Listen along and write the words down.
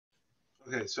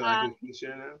Okay, so I can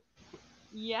share now?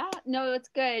 Yeah, no, it's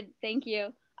good. Thank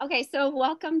you. Okay, so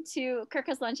welcome to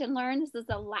Kirka's Lunch and Learn. This is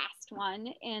the last one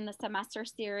in the semester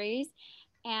series.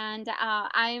 And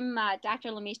I'm Dr.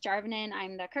 Lamise Jarvinen.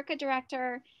 I'm the Kirka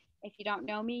director, if you don't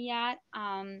know me yet.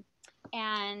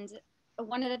 And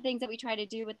one of the things that we try to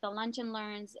do with the Lunch and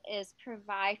Learns is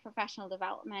provide professional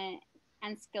development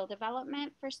and skill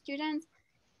development for students.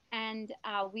 And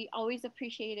we always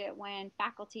appreciate it when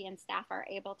faculty and staff are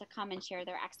able to come and share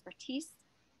their expertise.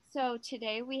 So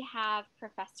today we have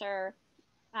Professor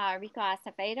Rico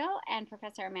Acevedo and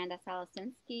Professor Amanda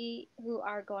Salasinski, who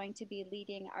are going to be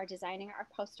leading our designing our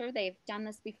poster. They've done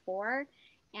this before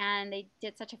and they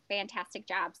did such a fantastic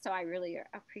job. So I really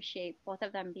appreciate both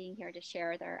of them being here to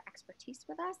share their expertise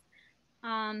with us.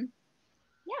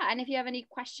 Yeah, and if you have any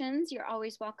questions, you're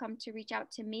always welcome to reach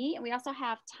out to me. And we also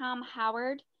have Tom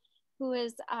Howard, who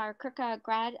is our Kirka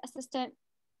grad assistant,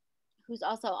 who's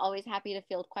also always happy to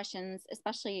field questions,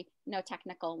 especially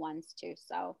technical ones too.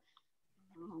 So,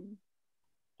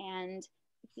 and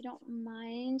if you don't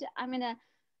mind,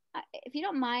 if you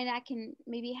don't mind, I can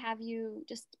maybe have you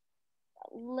just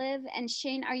Liv and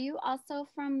Shane. Are you also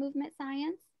from Movement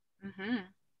Science? Mm-hmm.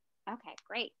 Okay,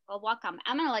 great. Well, welcome.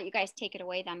 I'm going to let you guys take it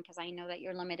away then, because I know that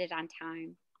you're limited on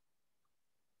time.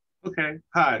 Okay,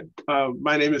 hi.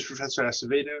 My name is Professor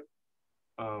Acevedo,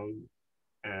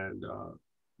 and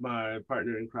my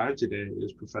partner in crime today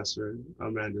is Professor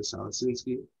Amanda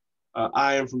Salasinski.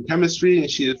 I am from chemistry and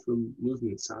she is from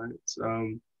movement science.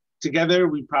 Together,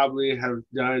 we probably have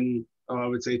done, I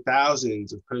would say,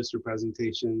 thousands of poster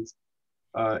presentations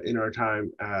in our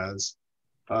time as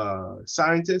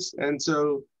scientists. And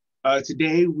so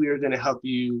today we are going to help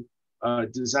you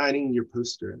designing your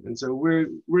poster. And so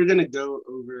we're going to go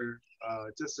over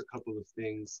just a couple of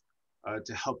things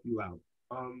to help you out.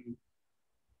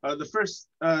 The first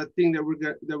thing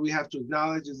that we have to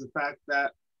acknowledge is the fact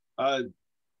that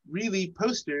really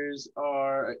posters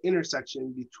are an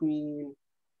intersection between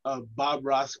Bob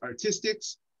Ross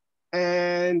artistics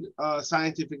and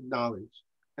scientific knowledge.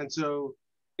 And so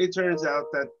it turns out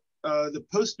that the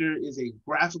poster is a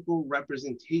graphical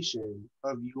representation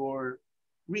of your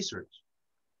research.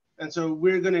 And so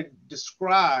we're going to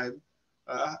describe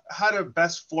how to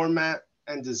best format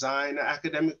and design an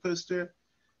academic poster.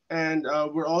 And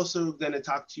we're also going to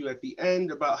talk to you at the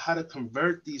end about how to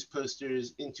convert these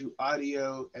posters into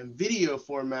audio and video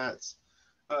formats,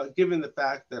 given the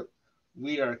fact that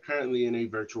we are currently in a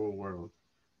virtual world.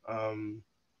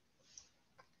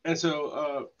 And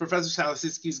so Professor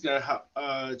Salasinski is going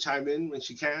to chime in when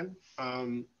she can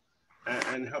and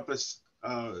help us,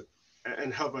 or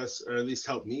at least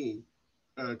help me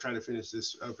try to finish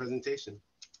this presentation.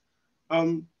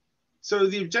 So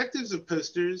the objectives of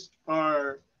posters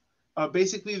are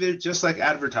basically, they're just like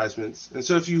advertisements. And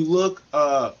so if you look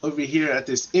over here at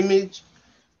this image,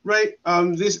 right,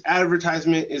 this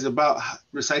advertisement is about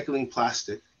recycling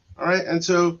plastic, all right? And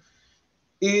so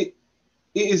it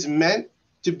is meant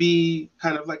to be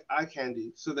kind of like eye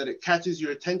candy so that it catches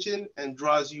your attention and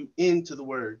draws you into the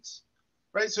words,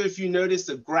 right? So if you notice,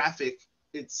 the graphic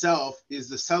itself is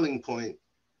the selling point.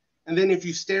 And then if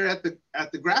you stare at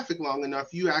the graphic long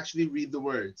enough, you actually read the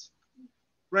words,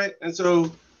 right? And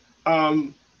so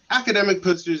academic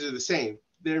posters are the same.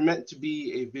 They're meant to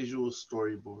be a visual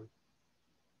storyboard.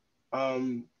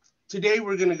 Today,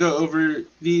 we're going to go over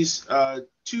these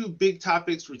two big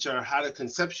topics, which are how to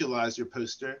conceptualize your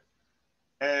poster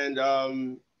and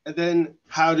then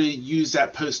how to use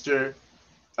that poster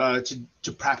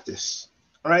to practice.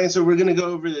 All right, and so we're going to go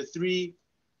over the three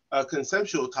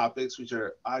conceptual topics, which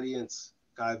are audience,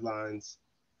 guidelines,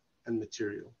 and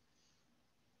material.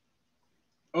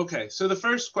 Okay, so the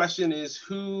first question is,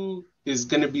 who is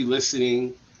going to be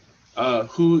listening?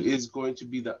 Who is going to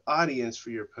be the audience for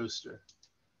your poster?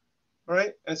 All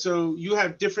right, and so you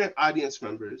have different audience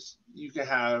members. You can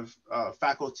have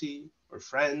faculty or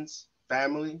friends,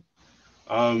 family.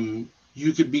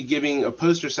 You could be giving a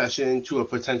poster session to a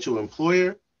potential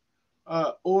employer,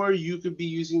 or you could be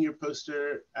using your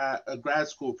poster at a grad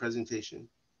school presentation.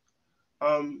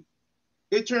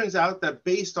 It turns out that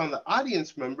based on the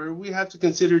audience member, we have to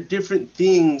consider different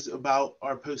things about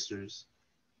our posters.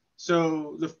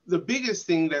 So the biggest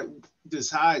thing that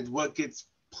decides what gets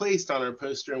placed on our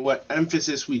poster and what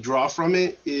emphasis we draw from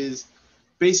it is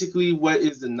basically what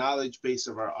is the knowledge base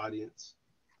of our audience.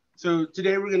 So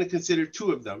today we're going to consider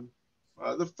two of them.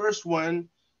 The first one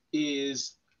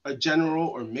is a general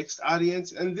or mixed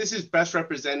audience, and this is best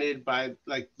represented by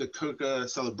like the Kirka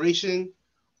Celebration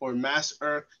or Mass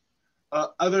ERC,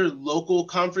 other local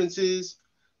conferences.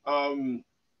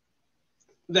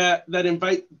 that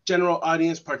invite general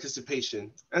audience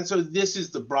participation. And so this is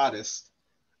the broadest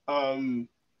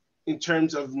in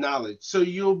terms of knowledge. So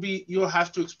you'll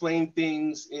have to explain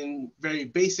things in very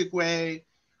basic way,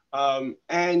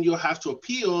 and you'll have to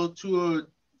appeal to a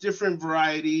different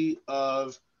variety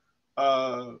of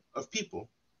people.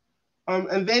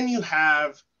 And then you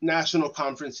have national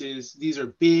conferences. These are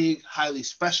big, highly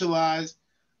specialized.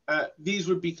 These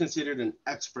would be considered an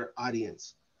expert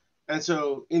audience. And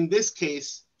so in this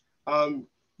case,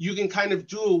 you can kind of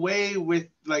do away with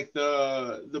like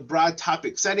the broad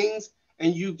topic settings,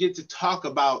 and you get to talk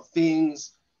about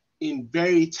things in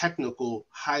very technical,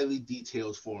 highly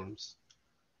detailed forms.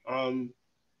 And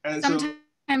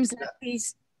sometimes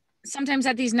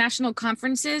at these national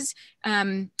conferences,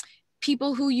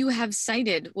 people who you have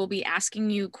cited will be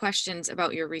asking you questions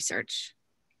about your research.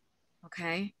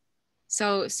 Okay,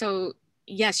 so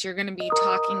yes, you're going to be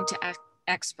talking to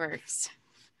experts.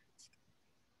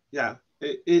 Yeah,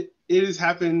 it has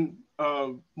happened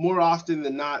more often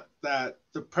than not that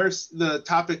the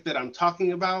topic that I'm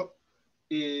talking about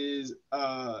is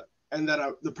and that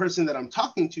the person that I'm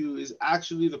talking to is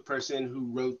actually the person who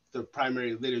wrote the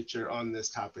primary literature on this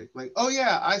topic. Like, oh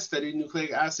yeah, I studied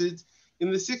nucleic acids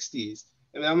in the 60s.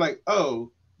 And I'm like,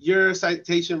 oh, your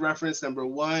citation reference number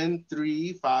 1,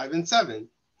 3, 5, and 7.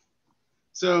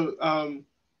 So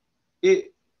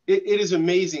it is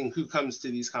amazing who comes to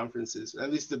these conferences,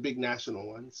 at least the big national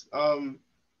ones.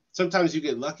 Sometimes you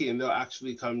get lucky and they'll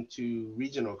actually come to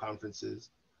regional conferences.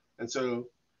 And so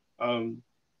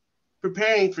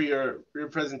preparing for your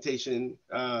presentation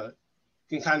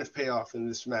can kind of pay off in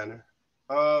this manner.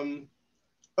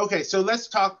 Okay, so let's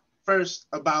talk first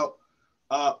about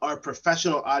our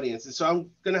professional audience. And so I'm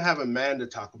gonna have Amanda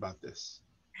talk about this.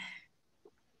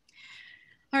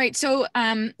 All right, so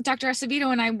Dr. Acevedo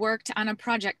and I worked on a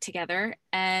project together,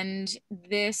 and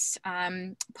this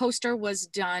poster was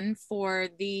done for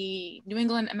the New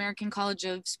England American College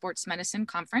of Sports Medicine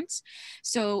conference.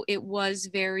 So it was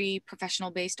very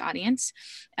professional-based audience,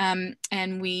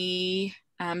 and we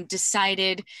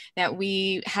decided that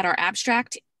we had our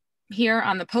abstract here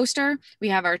on the poster. We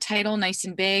have our title nice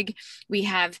and big. We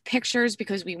have pictures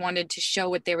because we wanted to show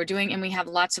what they were doing, and we have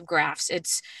lots of graphs.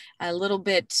 It's a little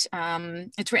bit,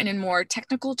 it's written in more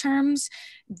technical terms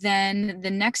than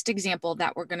the next example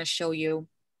that we're going to show you.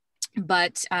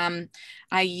 But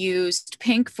I used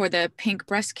pink for the pink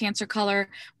breast cancer color.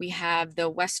 We have the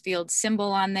Westfield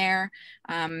symbol on there.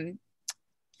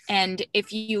 And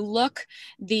if you look,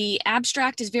 the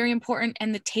abstract is very important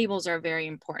and the tables are very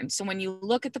important. So when you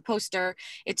look at the poster,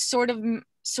 it sort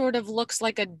of looks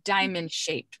like a diamond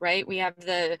shaped, right? We have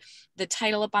the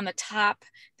title up on the top,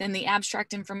 then the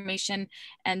abstract information,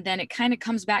 and then it kind of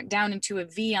comes back down into a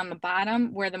V on the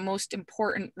bottom where the most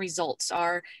important results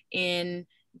are in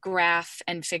graph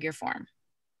and figure form.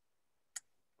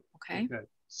 Okay.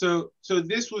 So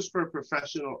this was for a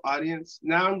professional audience.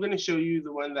 Now I'm going to show you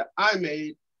the one that I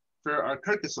made for our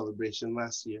Kirkus celebration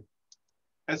last year.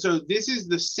 And so this is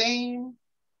the same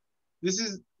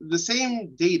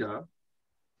data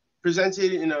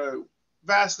presented in a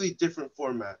vastly different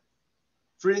format.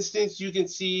 For instance, you can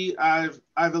see I've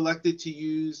elected to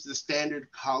use the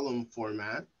standard column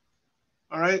format.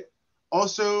 All right.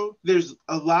 Also, there's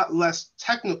a lot less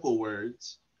technical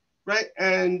words, right?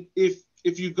 And if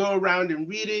you go around and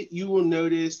read it, you will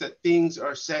notice that things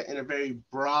are set in a very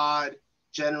broad,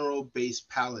 general base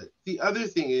palette. The other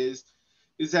thing is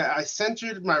that I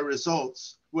centered my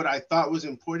results, what I thought was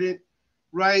important,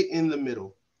 right in the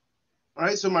middle. All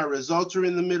right, so my results are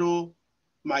in the middle,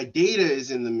 my data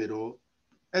is in the middle,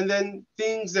 and then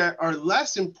things that are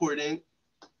less important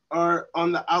are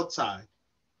on the outside.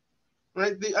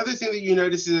 Right, the other thing that you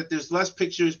notice is that there's less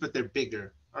pictures, but they're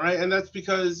bigger. All right, and that's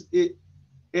because it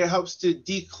helps to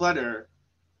declutter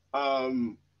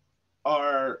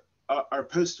our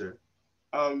poster.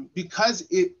 Because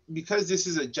this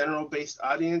is a general based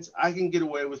audience, I can get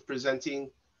away with presenting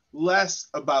less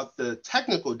about the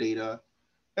technical data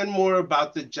and more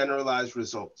about the generalized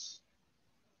results.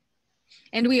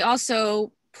 And we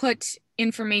also put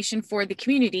information for the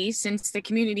community, since the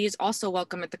community is also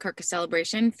welcome at the Kirkus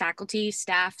celebration, faculty,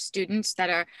 staff, students that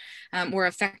are were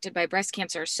affected by breast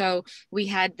cancer. So we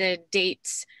had the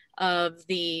dates of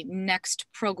the next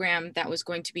program that was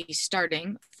going to be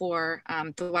starting for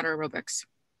the water aerobics.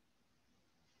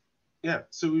 Yeah,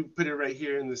 so we put it right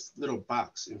here in this little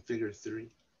box in figure 3.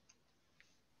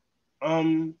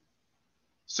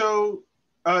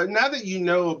 Now that you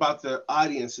know about the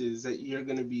audiences that you're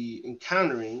going to be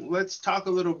encountering, let's talk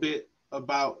a little bit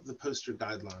about the poster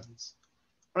guidelines.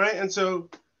 All right, and so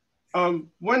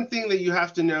one thing that you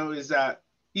have to know is that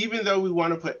even though we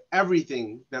want to put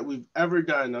everything that we've ever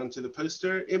done onto the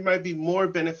poster, it might be more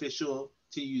beneficial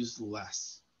to use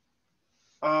less.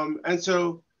 And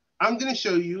so I'm going to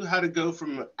show you how to go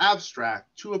from an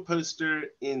abstract to a poster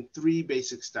in 3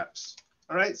 basic steps.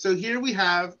 All right, so here we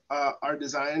have our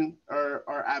design,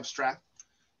 our abstract.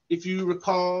 If you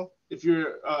recall, if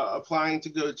you're applying to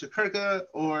go to Kirka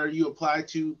or you apply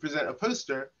to present a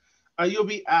poster, you'll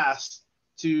be asked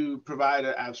to provide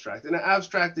an abstract. And an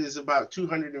abstract is about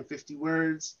 250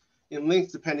 words in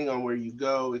length, depending on where you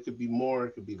go. It could be more,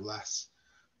 it could be less.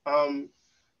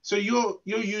 So you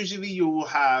will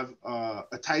have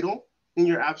a title in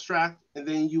your abstract, and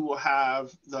then you will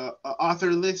have the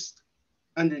author list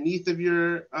underneath of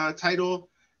your title,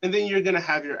 and then you're gonna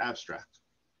have your abstract.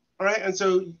 All right, and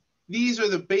so these are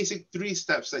the basic 3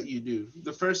 steps that you do.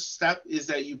 The first step is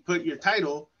that you put your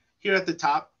title here at the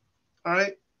top, all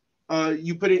right?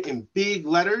 You put it in big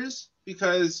letters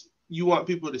because you want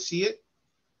people to see it.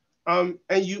 And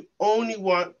you only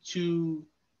want to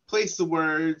place the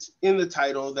words in the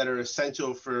title that are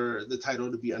essential for the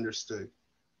title to be understood,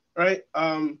 right?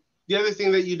 The other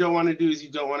thing that you don't want to do is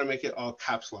you don't want to make it all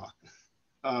caps lock.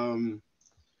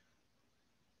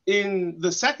 In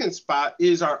the second spot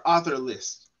is our author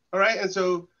list, all right? And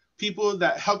so people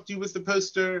that helped you with the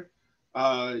poster,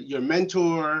 your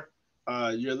mentor,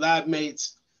 your lab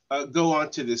mates, go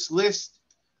onto this list.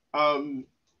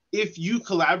 If you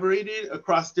collaborated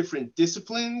across different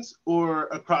disciplines or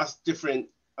across different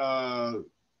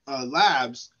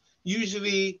labs,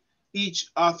 usually each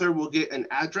author will get an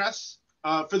address.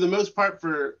 For the most part,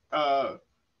 for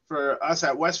us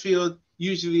at Westfield,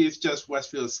 usually it's just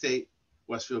Westfield State,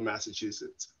 Westfield,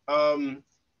 Massachusetts. And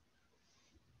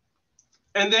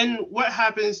then what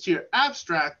happens to your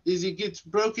abstract is it gets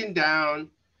broken down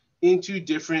into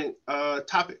different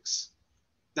topics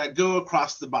that go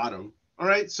across the bottom. All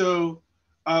right, so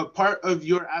part of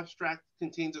your abstract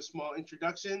contains a small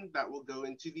introduction that will go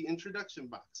into the introduction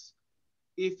box.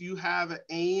 If you have an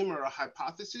aim or a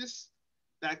hypothesis,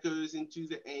 that goes into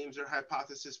the aims or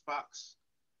hypothesis box.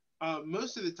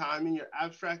 Most of the time in your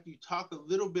abstract, you talk a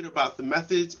little bit about the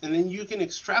methods, and then you can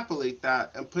extrapolate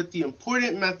that and put the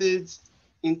important methods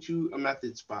into a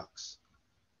methods box.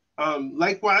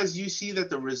 Likewise, you see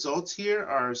that the results here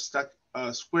are stuck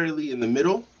squarely in the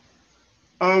middle,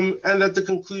 and that the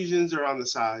conclusions are on the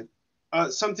side.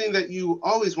 Something that you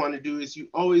always want to do is you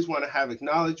always want to have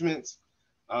acknowledgements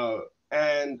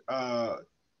and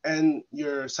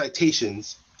your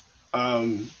citations.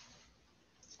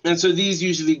 And so these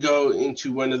usually go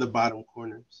into one of the bottom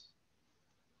corners.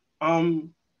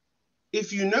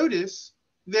 If you notice,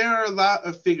 there are a lot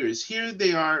of figures. Here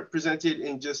they are presented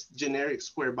in just generic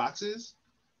square boxes,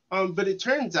 but it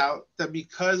turns out that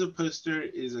because a poster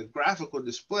is a graphical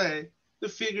display, the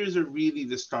figures are really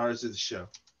the stars of the show.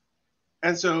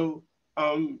 And so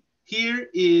here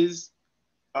is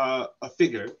a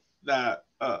figure that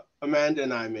Amanda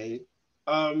and I made.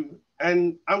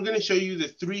 And I'm going to show you the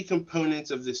 3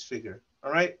 components of this figure.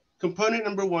 All right. Component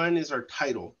number 1 is our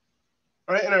title.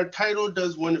 All right. And our title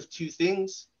does one of 2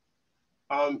 things.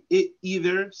 It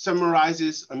either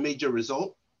summarizes a major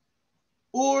result,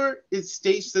 or it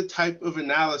states the type of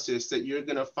analysis that you're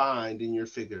going to find in your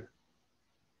figure.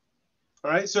 All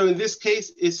right. So in this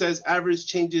case, it says average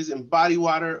changes in body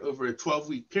water over a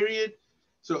 12-week period.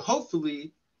 So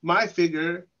hopefully my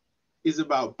figure is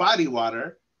about body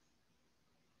water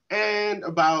and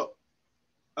about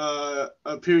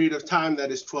a period of time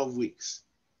that is 12 weeks,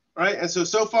 right? And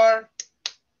so far,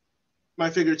 my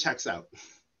figure checks out.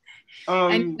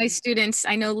 And my students,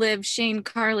 I know Liv, Shane,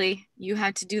 Carly, you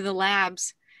had to do the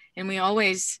labs, and I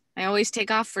always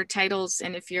take off for titles,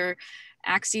 and if your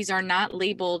axes are not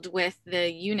labeled with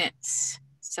the units,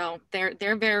 so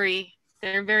they're very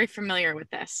familiar with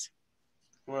this.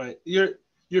 Right,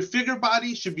 your figure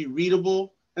body should be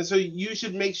readable, and so you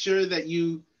should make sure that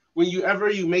whenever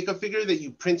you make a figure, that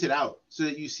you print it out so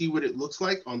that you see what it looks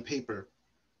like on paper.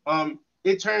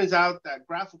 It turns out that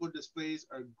graphical displays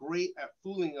are great at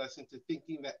fooling us into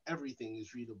thinking that everything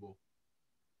is readable.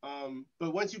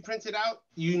 But once you print it out,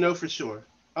 you know for sure.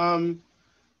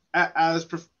 As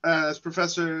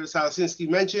Professor Salasinski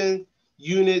mentioned,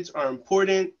 units are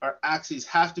important. Our axes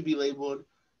have to be labeled.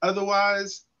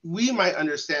 Otherwise, we might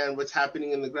understand what's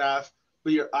happening in the graph,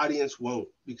 but your audience won't,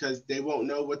 because they won't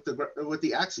know what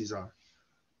the axes are.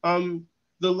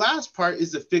 The last part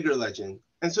is the figure legend.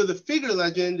 And so the figure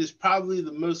legend is probably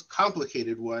the most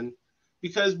complicated one,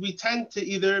 because we tend to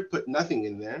either put nothing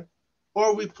in there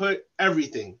or we put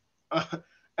everything.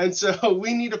 And so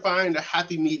we need to find a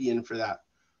happy median for that.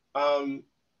 And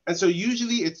so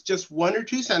usually it's just 1 or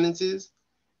 2 sentences,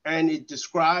 and it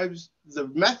describes the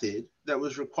method that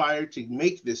was required to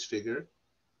make this figure,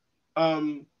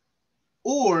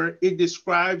 or it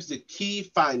describes the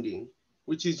key finding,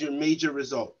 which is your major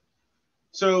result.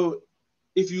 So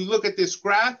if you look at this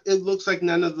graph, it looks like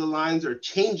none of the lines are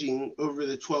changing over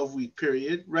the 12-week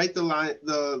period, right? The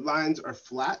lines are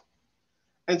flat.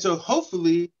 And so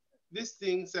hopefully this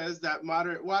thing says that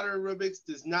moderate water aerobics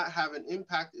does not have an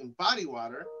impact in body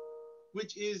water,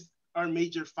 which is our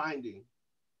major finding.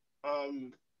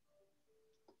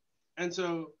 And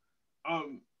so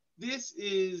this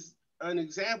is an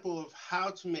example of how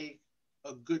to make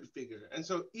a good figure. And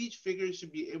so each figure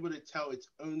should be able to tell its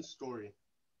own story.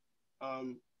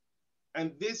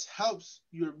 And this helps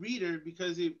your reader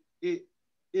because it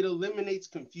eliminates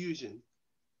confusion.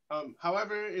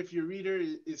 However, if your reader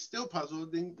is still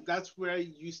puzzled, then that's where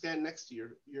you stand next to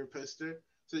your poster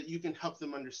so that you can help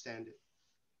them understand it.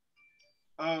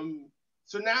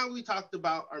 So now we talked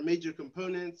about our major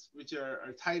components, which are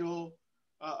our title,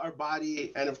 our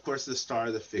body, and of course the star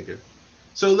of the figure.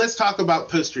 So let's talk about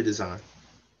poster design.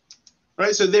 All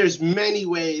right, so there's many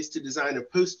ways to design a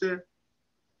poster.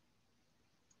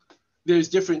 There's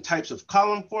different types of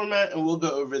column format, and we'll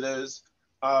go over those.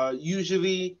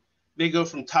 Usually they go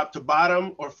from top to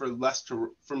bottom or from left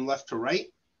to right.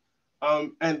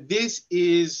 And this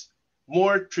is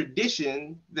more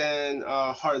tradition than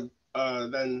hard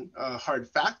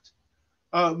fact.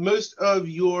 Most of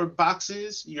your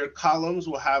boxes, your columns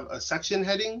will have a section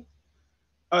heading.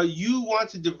 You want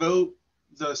to devote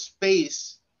the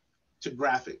space to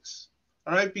graphics,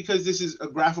 all right? Because this is a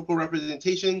graphical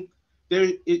representation.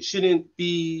 It shouldn't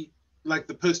be like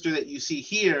the poster that you see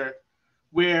here,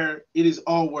 where it is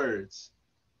all words,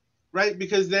 right?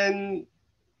 Because then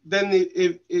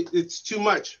it's too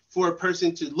much for a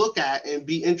person to look at and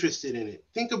be interested in it.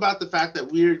 Think about the fact that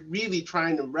we're really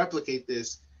trying to replicate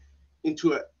this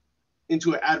into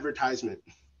an advertisement,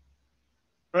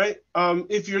 right?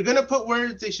 If you're gonna put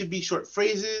words, they should be short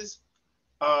phrases.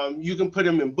 You can put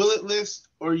them in bullet lists,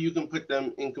 or you can put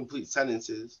them in complete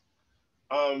sentences.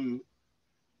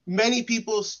 Many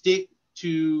people stick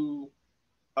to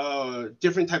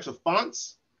different types of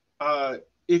fonts.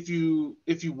 If you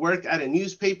work at a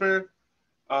newspaper,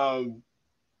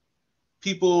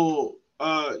 people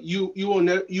you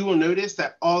will notice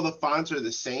that all the fonts are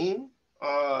the same,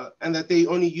 and that they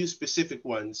only use specific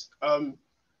ones.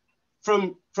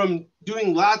 From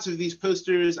doing lots of these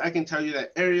posters, I can tell you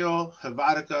that Arial,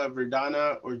 Helvetica,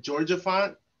 Verdana, or Georgia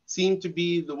font seem to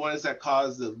be the ones that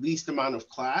cause the least amount of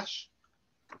clash.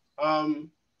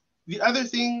 The other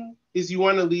thing is you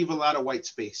want to leave a lot of white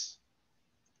space.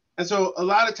 And so a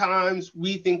lot of times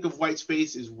we think of white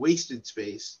space as wasted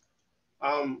space.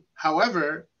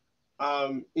 However,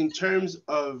 in terms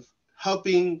of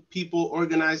helping people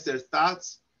organize their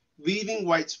thoughts, leaving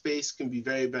white space can be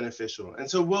very beneficial. And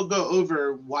so we'll go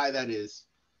over why that is.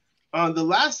 The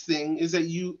last thing is that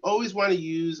you always want to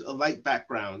use a light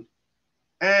background,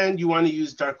 and you want to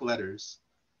use dark letters.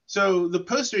 So the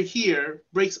poster here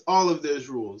breaks all of those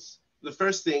rules. The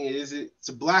first thing is it's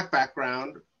a black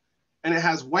background and it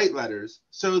has white letters.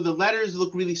 So the letters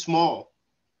look really small,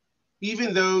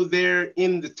 even though they're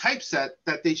in the typeset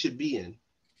that they should be in.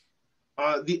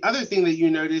 The other thing that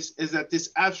you notice is that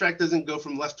this abstract doesn't go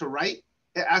from left to right.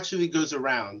 It actually goes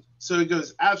around. So it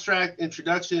goes abstract,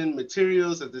 introduction,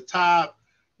 materials at the top,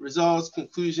 results,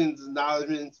 conclusions,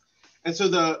 acknowledgements. And so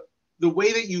the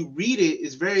way that you read it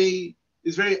is very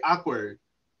awkward.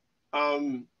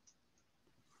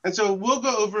 And so we'll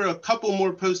go over a couple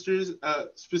more posters,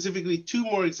 specifically 2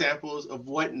 more examples of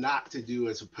what not to do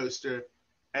as a poster,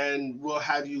 and we'll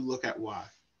have you look at why.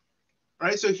 All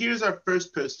right, so here's our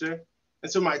first poster.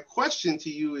 And so my question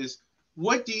to you is,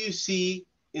 what do you see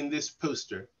in this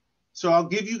poster? So I'll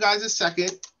give you guys a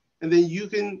second, and then you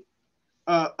can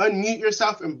unmute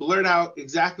yourself and blurt out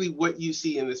exactly what you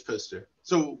see in this poster.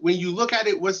 So when you look at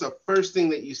it, what's the first thing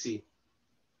that you see?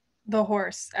 The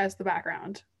horse as the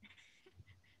background.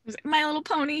 My Little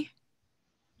Pony.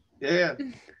 Yeah.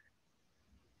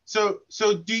 So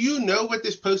do you know what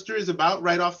this poster is about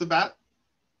right off the bat?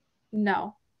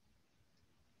 No.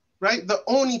 Right? The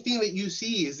only thing that you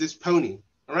see is this pony,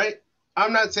 all right?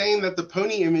 I'm not saying that the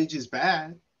pony image is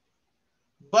bad,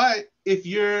 but if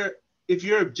your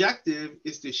objective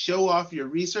is to show off your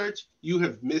research, you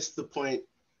have missed the point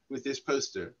with this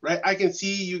poster, right? I can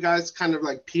see you guys kind of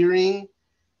like peering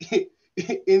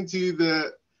into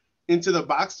the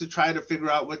box to try to figure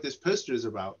out what this poster is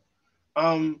about.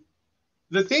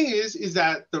 The thing is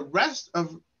that the rest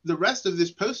of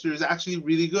this poster is actually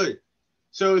really good.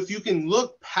 So if you can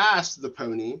look past the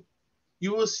pony,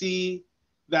 you will see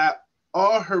that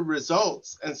all her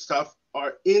results and stuff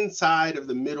are inside of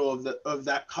the middle of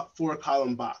that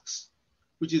 4-column box,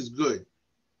 which is good.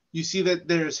 You see that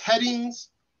there's headings.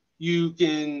 You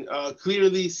can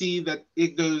clearly see that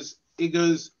it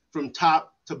goes from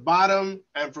top to bottom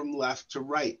and from left to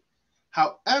right.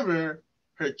 However,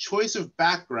 her choice of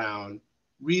background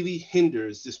really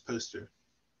hinders this poster.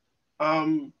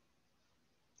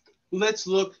 Let's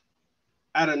look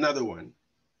at another one.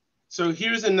 So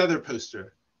here's another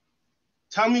poster.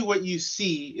 Tell me what you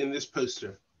see in this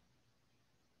poster.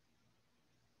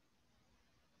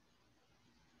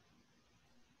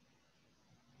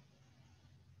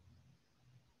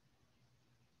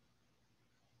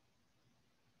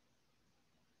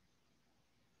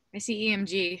 I see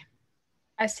EMG.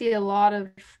 I see a lot of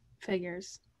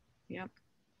figures. Yep.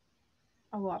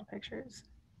 A lot of pictures.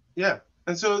 Yeah.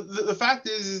 And so the fact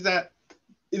is that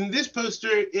in this poster,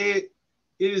 it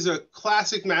is a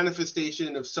classic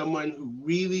manifestation of someone who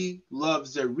really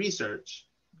loves their research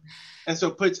and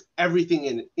so puts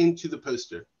everything into the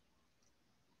poster.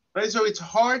 Right? So it's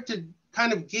hard to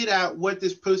kind of get at what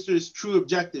this poster's true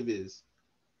objective is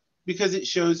because it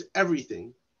shows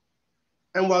everything.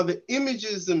 And while the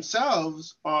images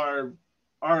themselves are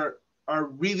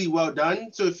really well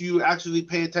done, so if you actually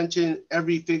pay attention,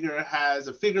 every figure has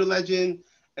a figure legend,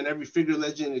 and every figure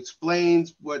legend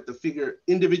explains what the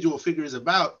individual figure is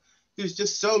about. There's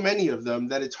just so many of them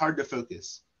that it's hard to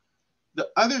focus. The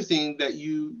other thing that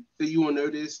you will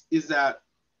notice is that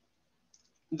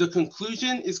the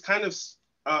conclusion is kind of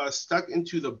stuck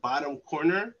into the bottom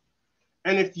corner.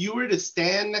 And if you were to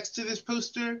stand next to this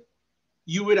poster,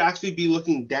 you would actually be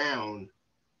looking down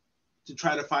to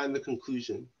try to find the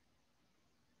conclusion.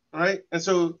 All right. And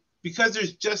so because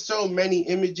there's just so many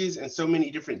images and so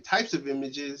many different types of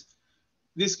images,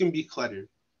 this can be cluttered.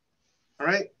 All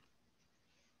right.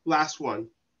 Last one.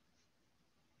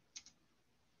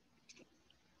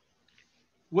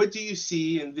 What do you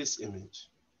see in this image?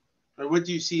 Or what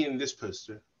do you see in this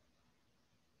poster?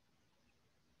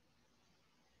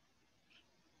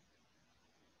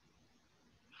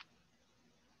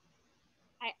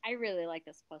 I really like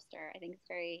this poster. I think it's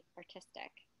very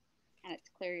artistic, and it's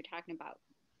clear you're talking about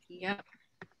heat. Yep.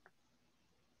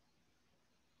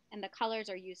 And the colors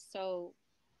are used so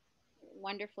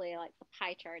wonderfully, like the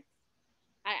pie charts.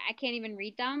 I can't even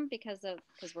read them because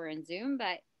we're in Zoom,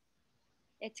 but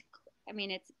it's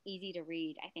easy to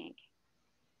read, I think.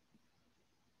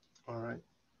 All right.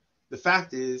 The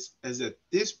fact is that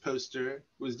this poster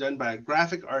was done by a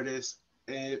graphic artist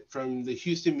from the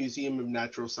Houston Museum of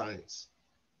Natural Science.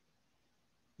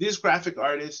 This graphic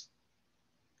artist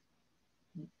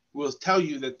will tell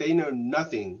you that they know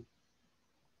nothing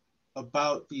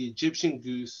about the Egyptian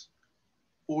goose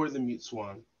or the mute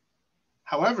swan.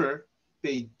 However,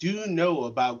 they do know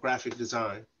about graphic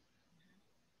design.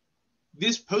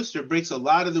 This poster breaks a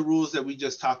lot of the rules that we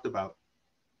just talked about.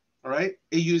 All right,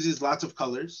 it uses lots of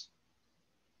colors.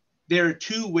 There are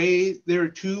two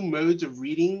modes of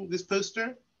reading this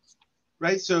poster,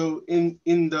 right? So in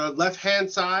the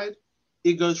left-hand side,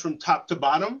 it goes from top to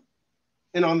bottom.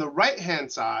 And on the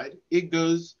right-hand side, it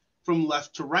goes from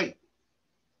left to right.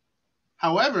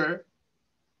 However,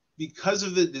 because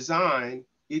of the design,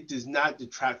 it does not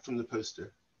detract from the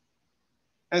poster.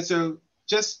 And so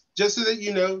just so that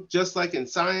you know, just like in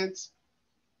science,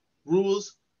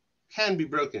 rules can be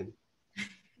broken,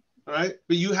 all right?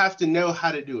 But you have to know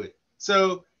how to do it.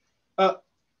 So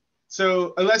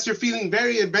unless you're feeling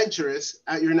very adventurous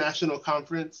at your national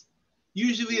conference,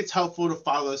 usually it's helpful to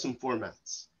follow some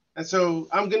formats. And so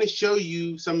I'm gonna show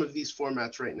you some of these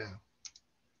formats right now.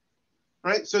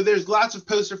 All right, so there's lots of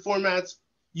poster formats.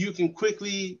 You can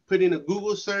quickly put in a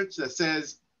Google search that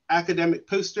says academic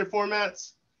poster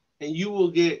formats, and you will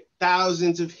get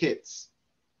thousands of hits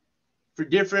for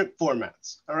different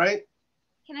formats, all right?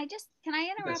 Can I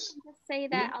interrupt Yes. and just say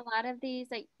that a lot of these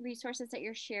resources that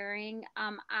you're sharing,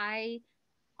 I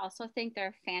also think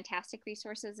they're fantastic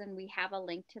resources, and we have a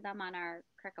link to them on our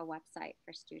CRCA website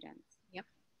for students. Yep.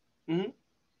 Mm-hmm.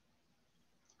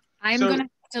 I'm going to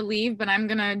have to leave, but I'm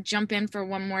going to jump in for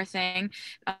one more thing.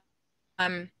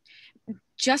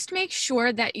 Just make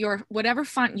sure that whatever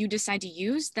font you decide to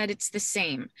use, that it's the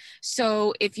same.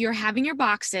 So if you're having your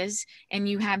boxes and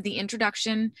you have the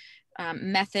introduction,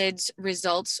 methods,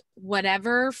 results,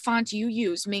 whatever font you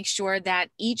use, make sure that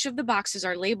each of the boxes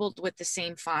are labeled with the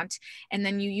same font, and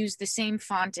then you use the same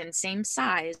font and same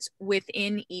size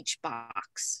within each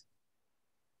box.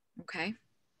 Okay.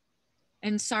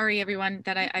 And sorry, everyone,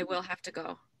 that I will have to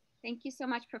go. Thank you so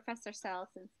much, Professor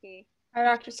Salasinski. Hi,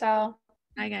 Dr. Sal.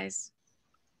 Hi, guys.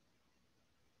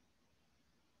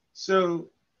 So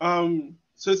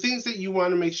So things that you want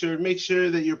to make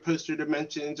sure that your poster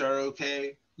dimensions are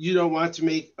okay. You don't want to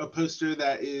make a poster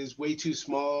that is way too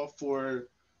small for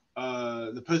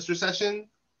the poster session.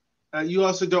 You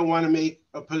also don't want to make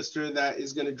a poster that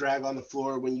is going to drag on the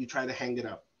floor when you try to hang it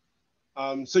up.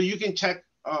 So you can check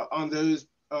on those.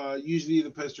 Usually the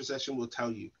poster session will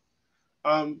tell you.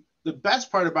 The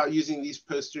best part about using these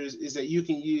posters is that you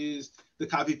can use the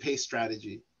copy paste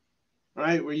strategy,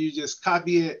 right? Where you just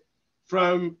copy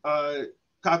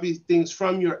things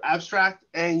from your abstract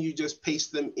and you just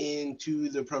paste them into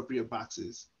the appropriate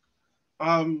boxes.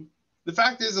 The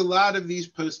fact is a lot of these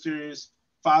posters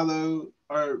follow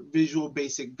our visual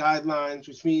basic guidelines,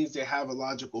 which means they have a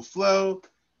logical flow.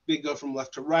 They go from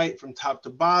left to right, from top to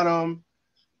bottom.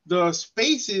 The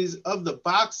spaces of the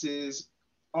boxes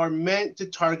are meant to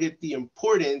target the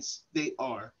importance they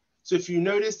are. So if you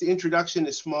notice, the introduction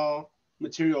is small,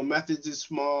 material methods is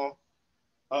small,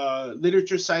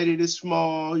 literature cited is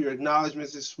small, your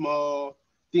acknowledgements is small,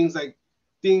 things that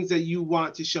you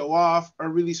want to show off are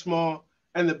really small.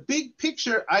 And the big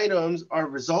picture items are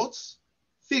results,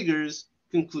 figures,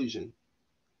 conclusion,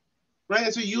 right?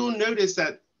 And so you'll notice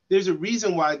that there's a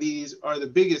reason why these are the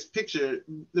biggest picture,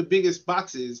 the biggest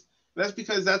boxes. That's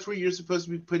because that's where you're supposed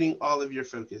to be putting all of your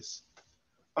focus.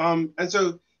 And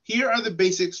so here are the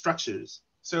basic structures.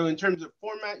 So in terms of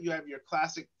format, you have your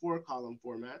classic 4-column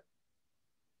format.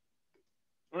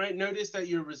 All right, notice that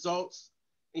your results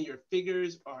and your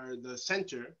figures are the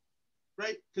center,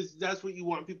 right? Because that's what you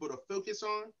want people to focus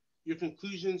on. Your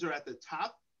conclusions are at the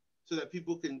top so that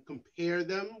people can compare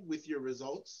them with your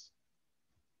results,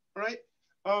 all right?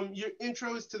 Your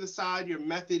intro is to the side, your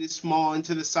method is small and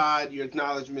to the side, your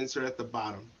acknowledgements are at the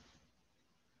bottom.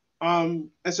 And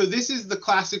so this is the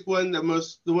classic one that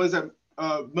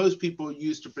most people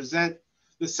use to present.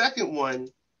 The second one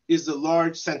is the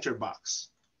large center box.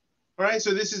 All right,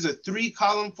 so this is a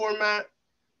 3-column format.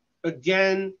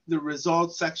 Again, the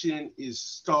results section is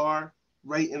star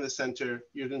right in the center.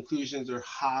 Your conclusions are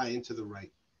high and to the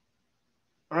right.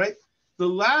 All right, the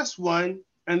last one,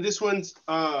 and this one's,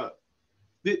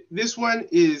 this one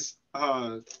is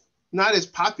not as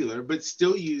popular, but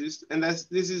still used, and this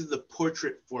is the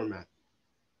portrait format.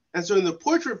 And so in the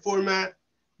portrait format,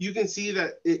 you can see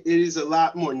that it is a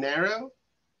lot more narrow,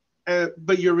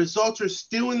 but your results are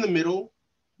still in the middle.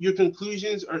 Your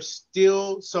conclusions are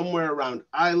still somewhere around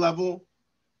eye level,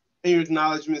 and your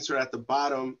acknowledgements are at the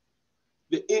bottom.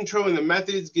 The intro and the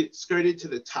methods get skirted to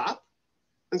the top.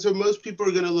 And so most people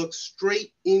are gonna look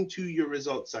straight into your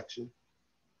results section.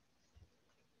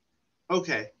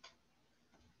 Okay.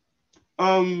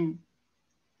 The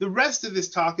rest of this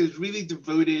talk is really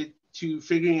devoted to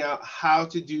figuring out how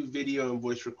to do video and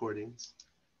voice recordings.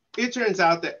 It turns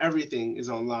out that everything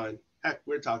is online. Heck,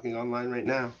 we're talking online right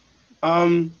now.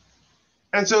 And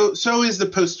so is the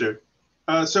poster.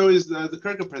 So is the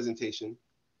Kirka presentation.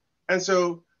 And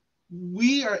so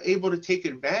we are able to take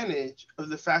advantage of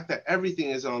the fact that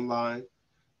everything is online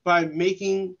by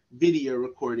making video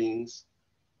recordings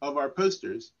of our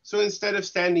posters. So instead of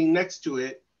standing next to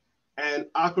it and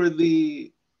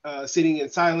awkwardly sitting in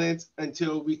silence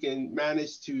until we can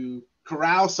manage to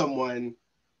corral someone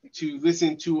to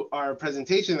listen to our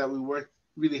presentation that we worked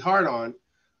really hard on,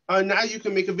 now you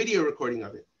can make a video recording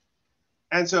of it.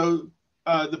 And so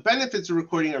the benefits of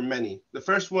recording are many. The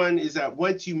first one is that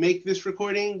once you make this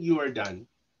recording, you are done,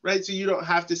 right? So you don't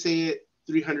have to say it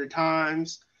 300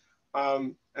 times.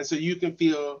 And so you can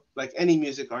feel like any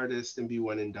music artist and be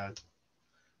one and done.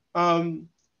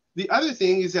 The other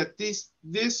thing is that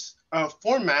this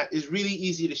format is really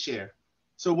easy to share.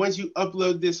 So once you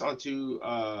upload this onto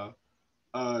a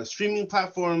streaming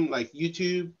platform like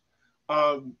YouTube,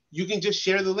 you can just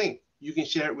share the link. You can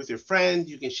share it with your friends,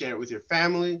 you can share it with your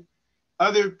family.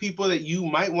 Other people that you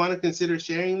might want to consider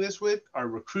sharing this with are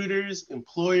recruiters,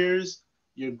 employers,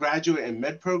 your graduate and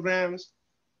med programs,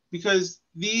 because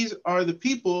these are the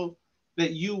people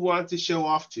that you want to show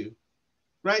off to,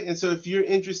 right? And so if you're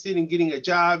interested in getting a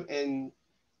job in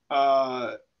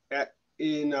I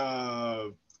don't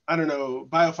know,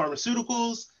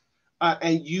 biopharmaceuticals,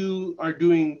 and you are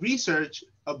doing research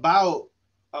about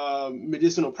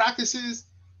medicinal practices,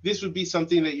 this would be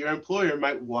something that your employer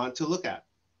might want to look at.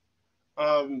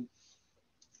 And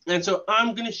so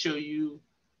I'm going to show you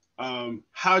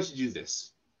how to do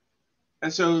this.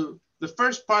 And so the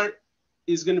first part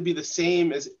is going to be the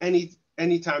same as any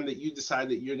time that you decide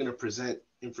that you're going to present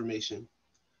information.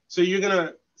 So you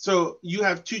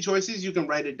have two choices. You can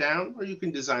write it down or you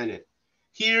can design it.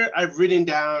 Here I've written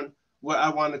down what I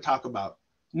want to talk about.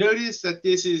 Notice that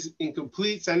this is in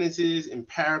complete sentences, in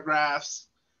paragraphs.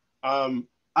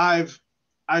 I've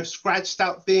scratched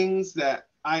out things that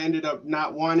I ended up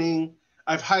not wanting.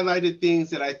 I've highlighted things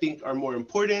that I think are more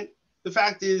important. The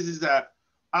fact is that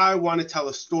I want to tell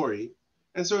a story.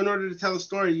 And so in order to tell a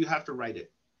story, you have to write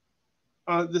it.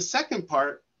 The second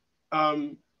part,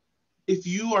 if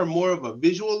you are more of a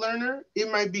visual learner,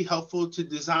 it might be helpful to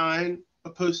design a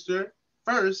poster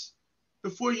first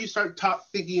before you start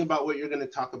thinking about what you're going to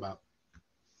talk about.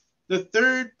 The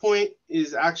third point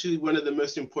is actually one of the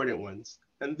most important ones,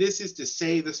 and this is to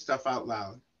say the stuff out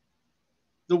loud.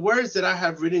 The words that I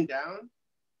have written down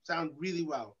sound really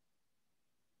well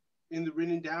in the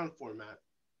written down format,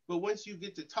 but once you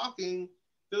get to talking,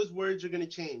 those words are going to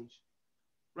change,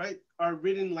 right? Our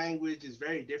written language is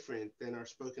very different than our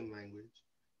spoken language.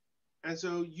 And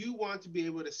so you want to be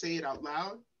able to say it out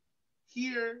loud,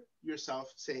 hear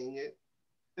yourself saying it,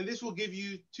 and this will give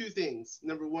you two things.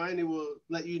 Number one, it will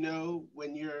let you know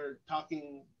when you're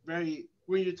talking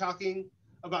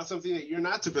about something that you're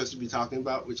not supposed to be talking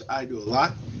about, which I do a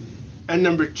lot. And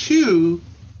number two,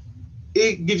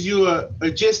 it gives you a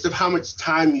gist of how much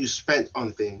time you spent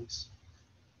on things.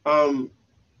 And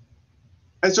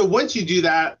so once you do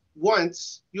that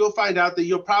you'll find out that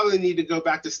you'll probably need to go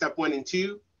back to step 1 and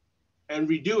 2 and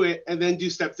redo it and then do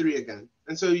step 3 again.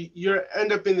 And so you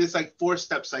end up in this like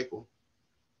 4-step cycle.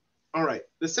 All right,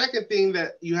 the second thing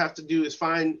that you have to do is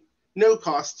find no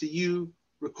cost to you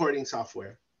recording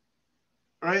software.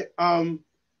 All right,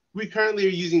 we currently are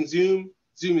using Zoom.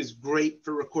 Zoom is great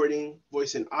for recording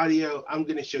voice and audio. I'm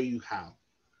gonna show you how.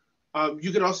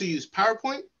 You can also use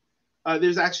PowerPoint.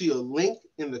 There's actually a link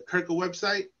in the Kirka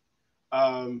website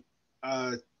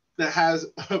that has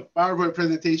a PowerPoint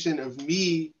presentation of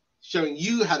me showing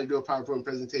you how to do a PowerPoint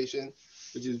presentation,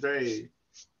 which is very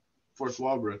fourth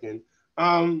wall broken.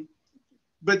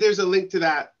 But there's a link to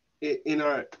that in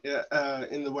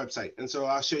the website. And so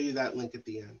I'll show you that link at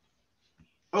the end.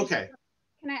 Okay.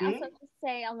 Can I also just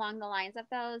say along the lines of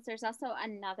those, there's also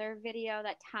another video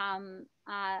that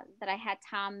that I had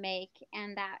Tom make,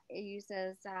 and that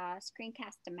uses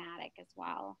Screencast-O-Matic as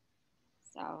well.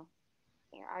 So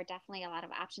there are definitely a lot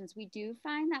of options. We do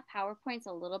find that PowerPoint's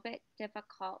a little bit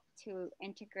difficult to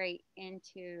integrate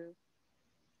into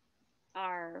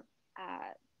our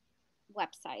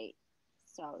website.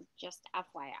 So just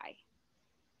FYI.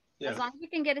 Yeah. As long as we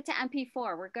can get it to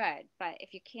MP4, we're good. But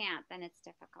if you can't, then it's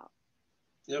difficult.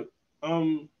 Yep.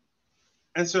 And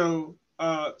so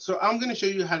I'm going to show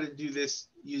you how to do this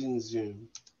using Zoom.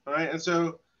 All right. And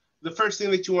so the first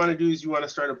thing that you want to do is you want to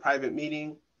start a private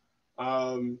meeting.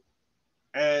 If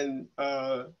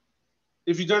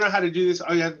you don't know how to do this,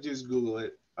 all you have to do is Google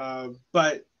it.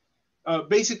 But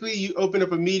basically, you open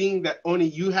up a meeting that only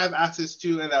you have access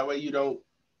to, and that way you don't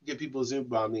get people Zoom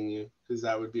bombing you, because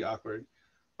that would be awkward.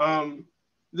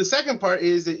 The second part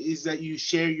is that you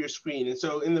share your screen. And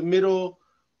so in the middle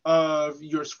of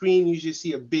your screen, you should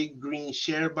see a big green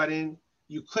share button.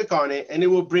 You click on it, and it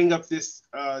will bring up this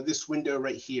window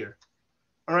right here.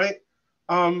 All right.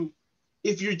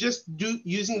 If you're just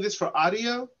using this for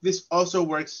audio, this also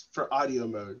works for audio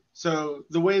mode. So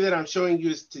the way that I'm showing you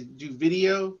is to do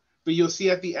video, but you'll see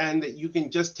at the end that you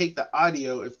can just take the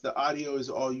audio if the audio is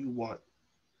all you want.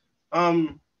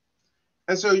 And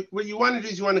so what you want to do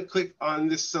is you want to click on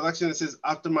this selection that says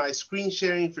optimize screen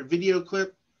sharing for video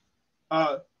clip.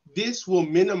 This will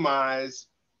minimize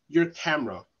your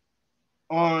camera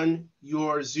on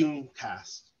your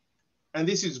Zoomcast. And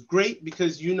this is great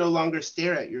because you no longer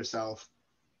stare at yourself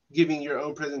giving your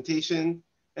own presentation,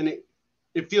 and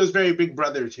it feels very Big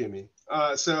Brother to me.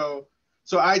 So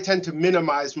I tend to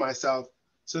minimize myself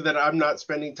so that I'm not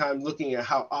spending time looking at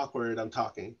how awkward I'm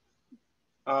talking.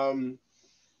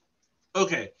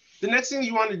 Okay, the next thing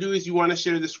you want to do is you want to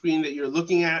share the screen that you're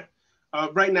looking at.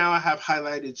 Right now I have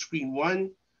highlighted screen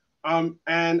 1,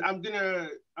 and I'm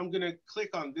gonna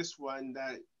click on this one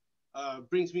that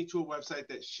brings me to a website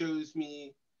that shows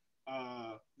me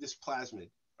this plasmid.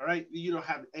 All right, you don't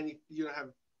have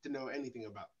to know anything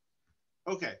about.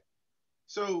 Okay,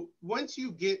 so once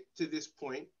you get to this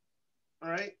point, all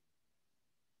right,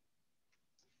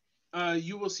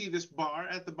 you will see this bar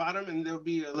at the bottom, and there'll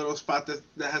be a little spot that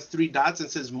has 3 dots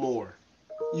and says more.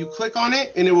 You click on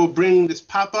it, and it will bring this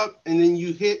pop-up, and then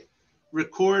you hit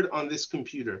record on this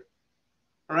computer.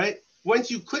 All right,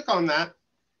 once you click on that,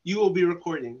 you will be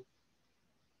recording.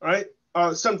 All right.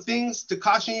 Some things to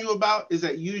caution you about is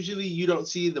that usually you don't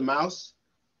see the mouse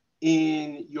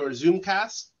in your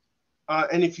Zoomcast.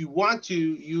 And if you want to,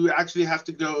 you actually have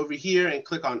to go over here and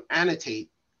click on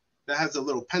annotate that has a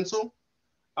little pencil.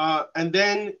 And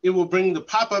then it will bring the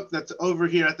pop-up that's over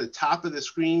here at the top of the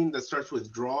screen that starts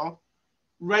with draw.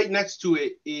 Right next to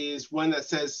it is one that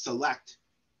says select.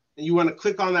 And you want to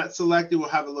click on that select, it will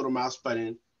have a little mouse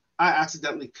button. I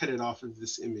accidentally cut it off of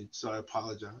this image, so I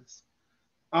apologize.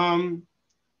 And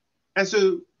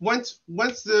so once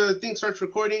the thing starts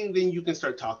recording, then you can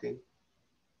start talking.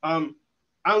 I'm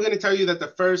going to tell you that the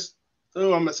first, I'm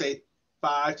going to say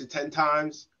 5 to 10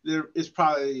 times, there is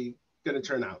probably going to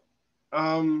turn out.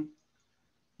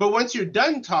 But once you're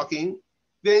done talking,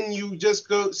 then you just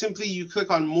you click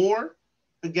on more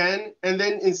again, and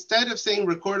then instead of saying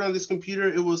record on this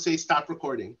computer, it will say stop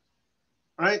recording,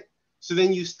 all right? So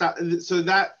then you stop, so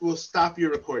that will stop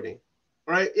your recording,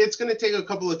 all right? It's gonna take a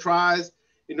couple of tries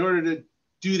in order to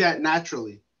do that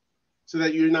naturally, so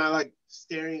that you're not like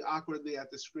staring awkwardly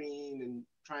at the screen and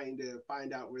trying to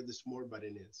find out where this more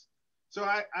button is. So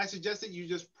I suggest that you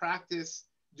just practice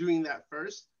doing that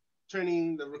first,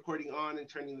 turning the recording on and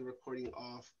turning the recording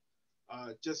off,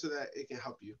 just so that it can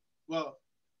help you. Well,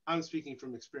 I'm speaking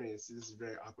from experience. This is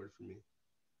very awkward for me.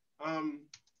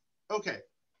 Okay,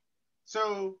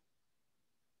 so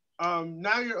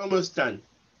now you're almost done.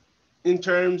 In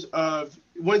terms of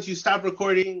once you stop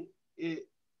recording,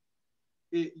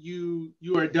 you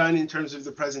are done in terms of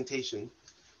the presentation.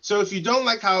 So if you don't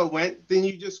like how it went, then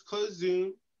you just close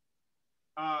Zoom.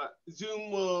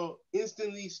 Zoom will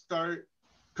instantly start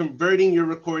converting your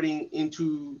recording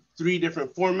into 3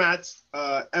 different formats: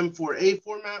 M4A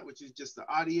format, which is just the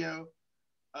audio,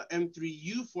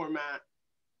 M3U format,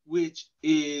 which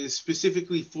is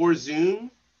specifically for Zoom,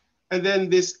 and then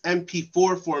this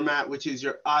MP4 format, which is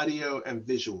your audio and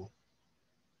visual.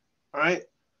 All right.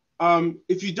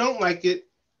 If you don't like it,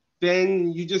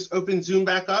 then you just open Zoom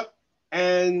back up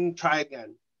and try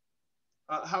again.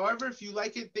 However, if you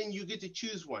like it, then you get to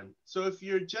choose one. So if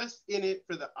you're just in it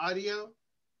for the audio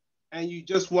and you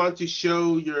just want to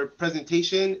show your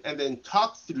presentation and then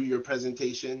talk through your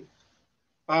presentation,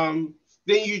 then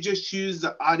you just choose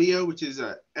the audio, which is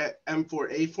a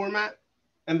M4A format,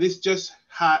 and this just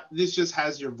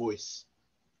has your voice.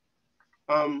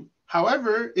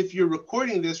 However, if you're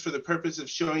recording this for the purpose of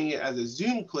showing it as a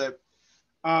Zoom clip,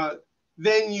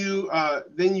 then you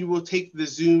will take the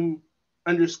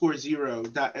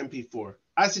Zoom_0.mp4.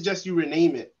 I suggest you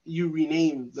rename it. You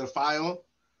rename the file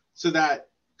so that,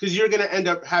 because you're gonna end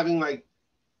up having like,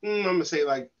 I'm gonna say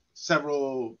like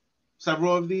several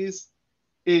of these.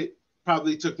 It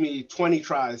probably took me 20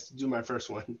 tries to do my first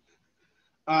one.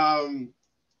 And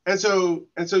so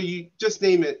you just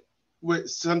name it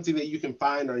with something that you can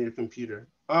find on your computer.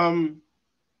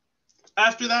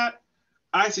 After that,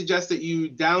 I suggest that you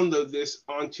download this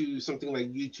onto something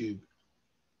like YouTube,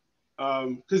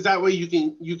 because that way you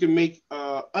can make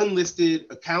an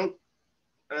unlisted account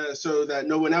so that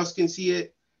no one else can see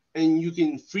it, and you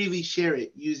can freely share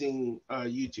it using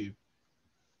YouTube.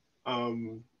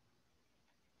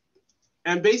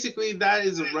 And basically that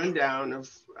is a rundown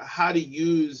of how to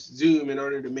use Zoom in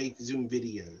order to make Zoom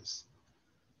videos.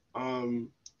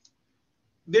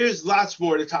 There's lots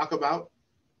more to talk about.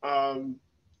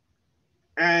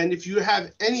 And if you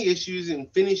have any issues in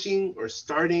finishing or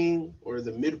starting or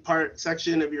the mid part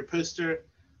section of your poster,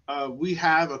 we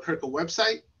have a Kirka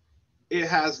website. It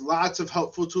has lots of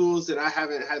helpful tools that I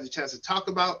haven't had the chance to talk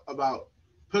about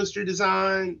poster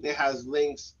design. It has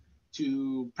links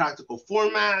to practical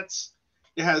formats.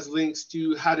 It has links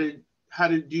to how to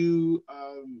do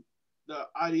the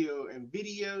audio and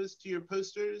videos to your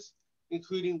posters,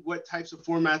 including what types of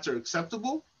formats are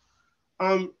acceptable.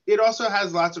 It also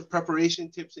has lots of preparation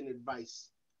tips and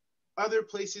advice. Other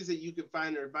places that you can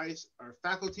find advice are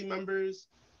faculty members,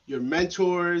 your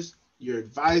mentors, your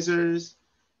advisors.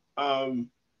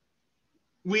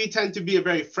 We tend to be a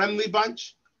very friendly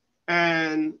bunch,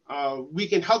 and we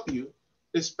can help you,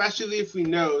 especially if we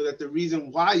know that the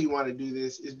reason why you want to do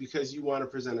this is because you want to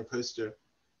present a poster.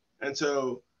 And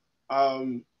so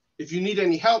if you need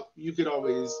any help, you could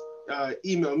always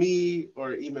email me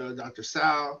or email Dr.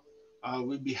 Sal.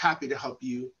 We'd be happy to help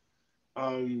you.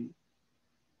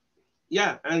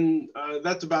 Yeah, and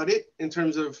that's about it in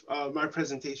terms of my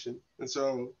presentation. And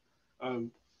so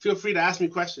feel free to ask me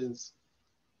questions.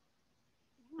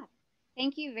 Yeah,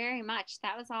 thank you very much.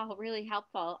 That was all really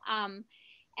helpful. And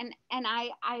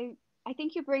I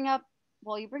think you bring up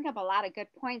a lot of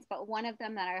good points, but one of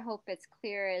them that I hope is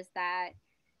clear is that,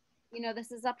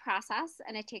 this is a process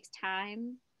and it takes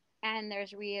time, and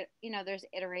there's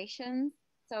iterations.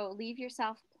 So leave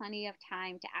yourself plenty of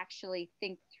time to actually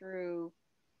think through,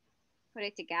 put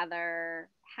it together,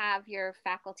 have your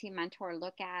faculty mentor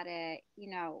look at it,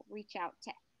 reach out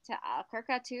to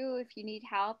Kirka too if you need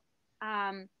help.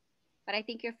 But I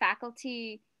think your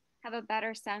faculty have a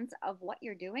better sense of what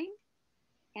you're doing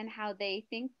and how they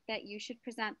think that you should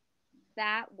present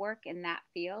that work in that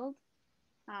field.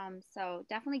 So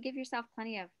definitely give yourself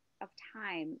plenty of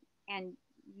time, and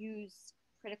use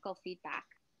critical feedback.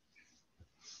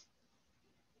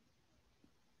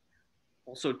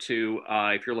 Also, too,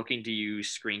 if you're looking to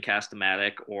use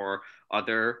Screencast-O-Matic or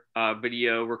other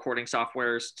video recording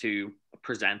softwares to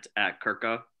present at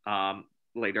Kirka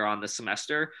later on this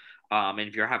semester, and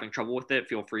if you're having trouble with it,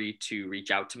 feel free to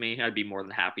reach out to me. I'd be more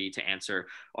than happy to answer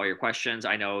all your questions.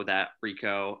 I know that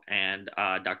Rico and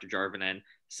Dr. Jarvinen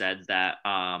said that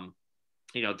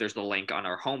there's the link on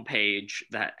our homepage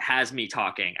that has me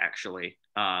talking actually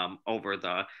over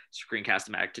the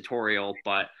Screencast-O-Matic tutorial,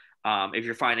 but if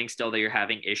you're finding still that you're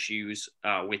having issues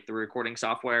with the recording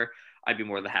software, I'd be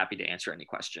more than happy to answer any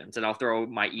questions. And I'll throw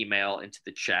my email into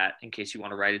the chat in case you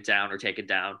want to write it down or take it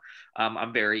down.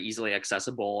 I'm very easily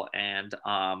accessible. And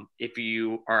if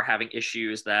you are having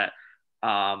issues that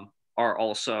are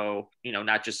also,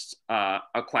 not just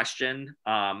a question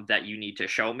that you need to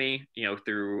show me,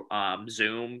 through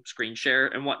Zoom, screen share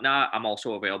and whatnot, I'm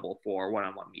also available for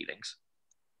one-on-one meetings.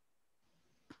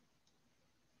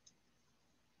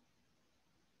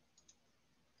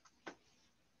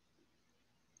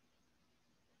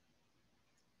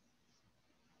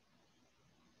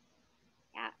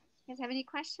 You guys have any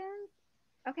questions?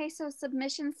 Okay, so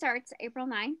submission starts April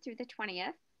 9th through the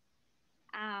 20th.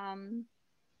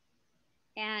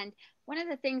 And one of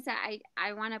the things that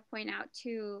I want to point out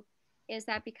too is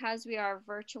that because we are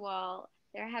virtual,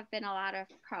 there have been a lot of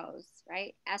pros,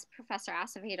 right? As Professor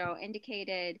Acevedo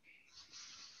indicated,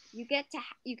 you get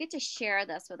to share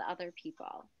this with other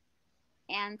people.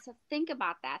 And so think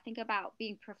about that. Think about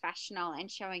being professional and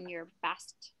showing your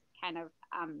best kind of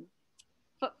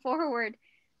foot forward.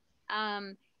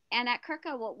 And at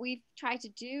Kirka, what we've tried to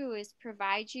do is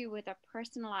provide you with a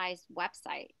personalized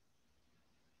website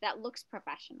that looks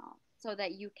professional so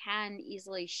that you can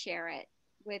easily share it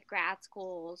with grad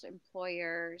schools,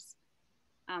 employers,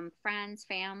 friends,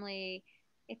 family.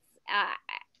 It's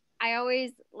I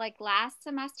always, like last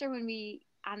semester when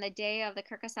on the day of the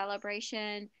Kirka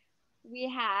celebration, we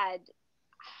had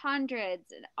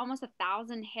hundreds, almost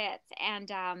 1,000 hits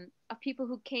and of people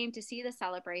who came to see the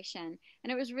celebration.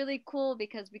 And it was really cool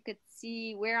because we could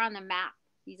see where on the map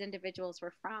these individuals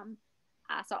were from.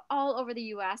 So all over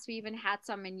the US, we even had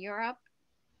some in Europe.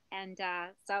 And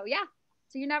so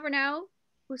you never know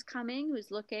who's coming,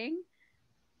 who's looking.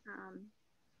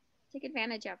 Take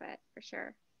advantage of it for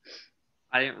sure.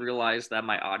 I didn't realize that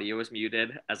my audio was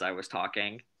muted as I was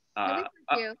talking.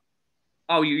 You.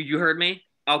 Oh, you heard me?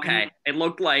 Okay. It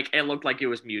looked like it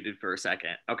was muted for a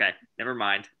second. Okay, never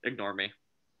mind. Ignore me.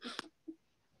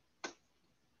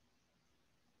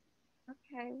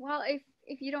 Okay. Well,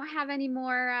 if you don't have any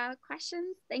more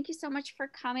questions, thank you so much for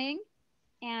coming.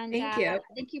 And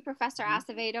thank you, Professor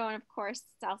Acevedo, and of course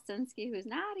Salsinski, who's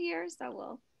not here, so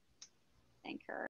we'll thank her.